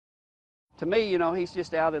to me, you know, he's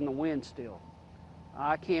just out in the wind still.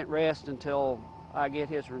 I can't rest until I get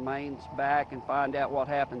his remains back and find out what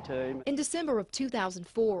happened to him. In December of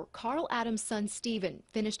 2004, Carl Adams' son Stephen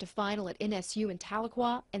finished a final at NSU in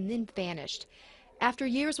Tahlequah and then vanished. After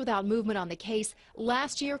years without movement on the case,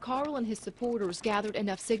 last year Carl and his supporters gathered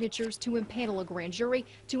enough signatures to impanel a grand jury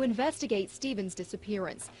to investigate Stephen's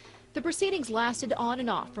disappearance. The proceedings lasted on and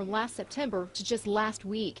off from last September to just last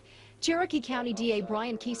week. Cherokee County DA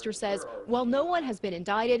Brian Keister says while no one has been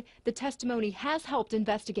indicted, the testimony has helped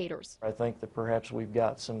investigators. I think that perhaps we've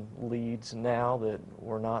got some leads now that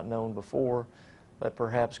were not known before that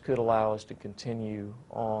perhaps could allow us to continue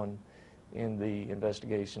on in the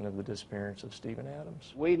investigation of the disappearance of Stephen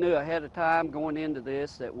Adams. We knew ahead of time going into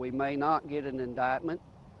this that we may not get an indictment.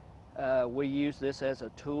 We used this as a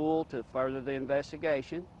tool to further the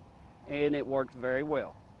investigation, and it worked very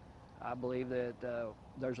well. I believe that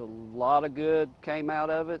there's a lot of good came out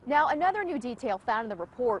of it. Now, another new detail found in the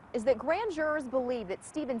report is that grand jurors believe that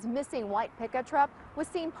Stephen's missing white pickup truck was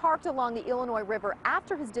seen parked along the Illinois River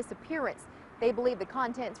after his disappearance. They believe the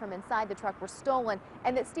contents from inside the truck were stolen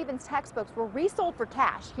and that Stephen's textbooks were resold for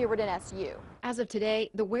cash here at NSU. As of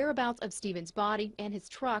today, the whereabouts of Stephen's body and his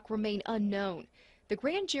truck remain unknown. The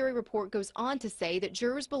grand jury report goes on to say that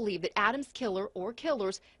jurors believe that Adams' killer or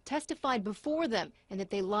killers testified before them and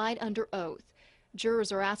that they lied under oath.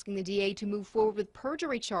 Jurors are asking the DA to move forward with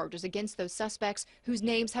perjury charges against those suspects whose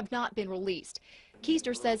names have not been released.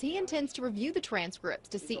 Keister says he intends to review the transcripts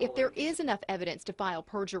to see if there is enough evidence to file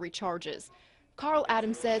perjury charges. Carl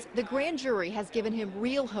Adams says the grand jury has given him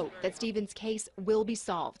real hope that Stephen's case will be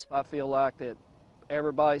solved. I feel like that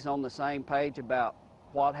everybody's on the same page about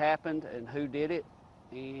what happened and who did it,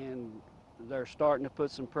 and they're starting to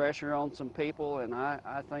put some pressure on some people, and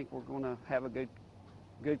I think we're going to have a good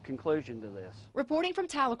conclusion to this. Reporting from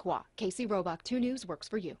Tahlequah, Casey Roebuck, 2 News works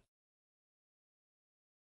for you.